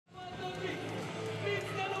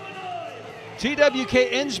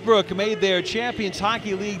TWK Innsbruck made their Champions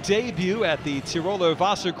Hockey League debut at the Tiroler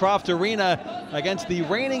Wasserkraft Arena against the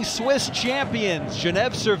reigning Swiss champions,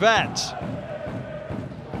 Genève-Servette.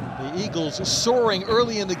 The Eagles soaring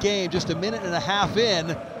early in the game, just a minute and a half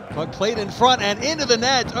in. Puck played in front and into the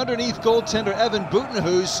net underneath goaltender Evan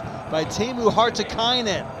Buitenhuis by Teemu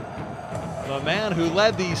Hartikainen. The man who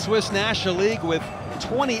led the Swiss National League with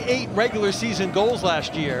 28 regular season goals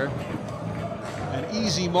last year. An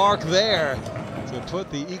easy mark there to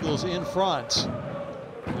put the Eagles in front.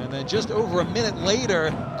 And then just over a minute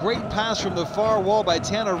later, great pass from the far wall by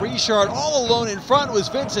Tanner Richard. All alone in front was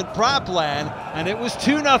Vincent Praplan, and it was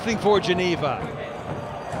 2-0 for Geneva.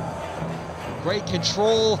 Great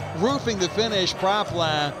control, roofing the finish,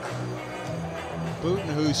 Praplan.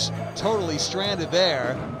 Buitenhuis totally stranded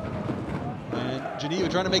there. And Geneva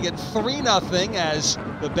trying to make it 3-0 as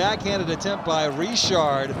the backhanded attempt by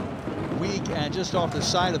Richard, weak and just off the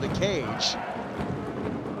side of the cage.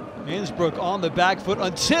 Innsbruck on the back foot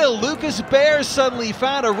until Lucas Baer suddenly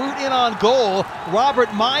found a route in on goal.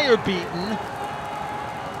 Robert Meyer beaten.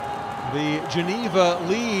 The Geneva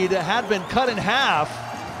lead had been cut in half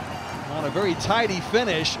on a very tidy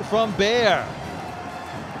finish from Baer.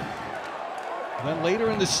 Then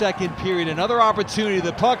later in the second period, another opportunity,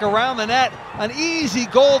 the puck around the net, an easy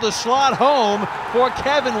goal to slot home for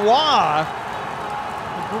Kevin Waugh.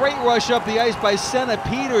 A great rush up the ice by Senna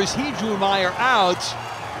Peters. He drew Meyer out.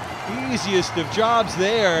 Easiest of jobs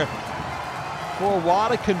there for Waugh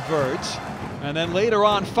to convert. And then later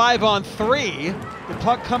on, 5-on-3, the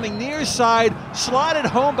puck coming near side, slotted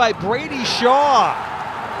home by Brady Shaw.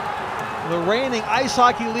 The reigning Ice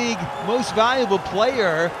Hockey League most valuable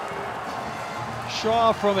player.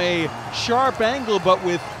 Shaw from a sharp angle, but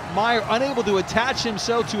with Meyer unable to attach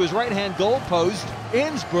himself to his right-hand goal post.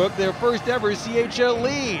 Innsbruck, their first ever CHL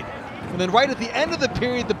lead. And then right at the end of the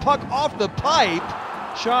period, the puck off the pipe.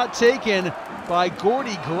 Shot taken by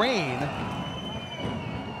Gordy Grain.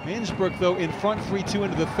 Innsbruck, though, in front 3-2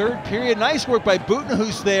 into the third period. Nice work by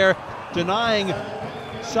Buitenhuis there, denying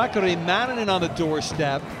Sakari Manninen on the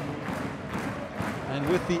doorstep. And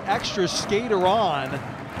with the extra skater on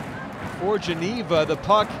for Geneva, the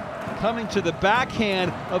puck coming to the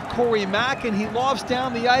backhand of Corey Mackin. He lofts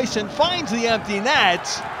down the ice and finds the empty net.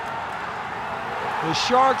 The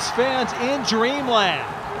Sharks fans in dreamland.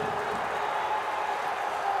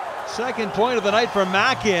 Second point of the night for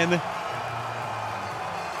Mackin.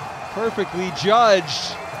 Perfectly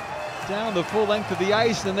judged down the full length of the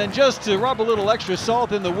ice, and then just to rub a little extra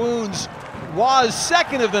salt in the wounds, was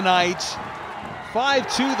second of the night.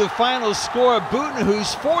 5-2 the final score.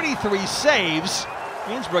 Buitenhuis 43 saves.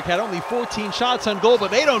 Innsbruck had only 14 shots on goal, but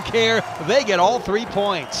they don't care. They get all 3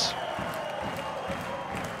 points.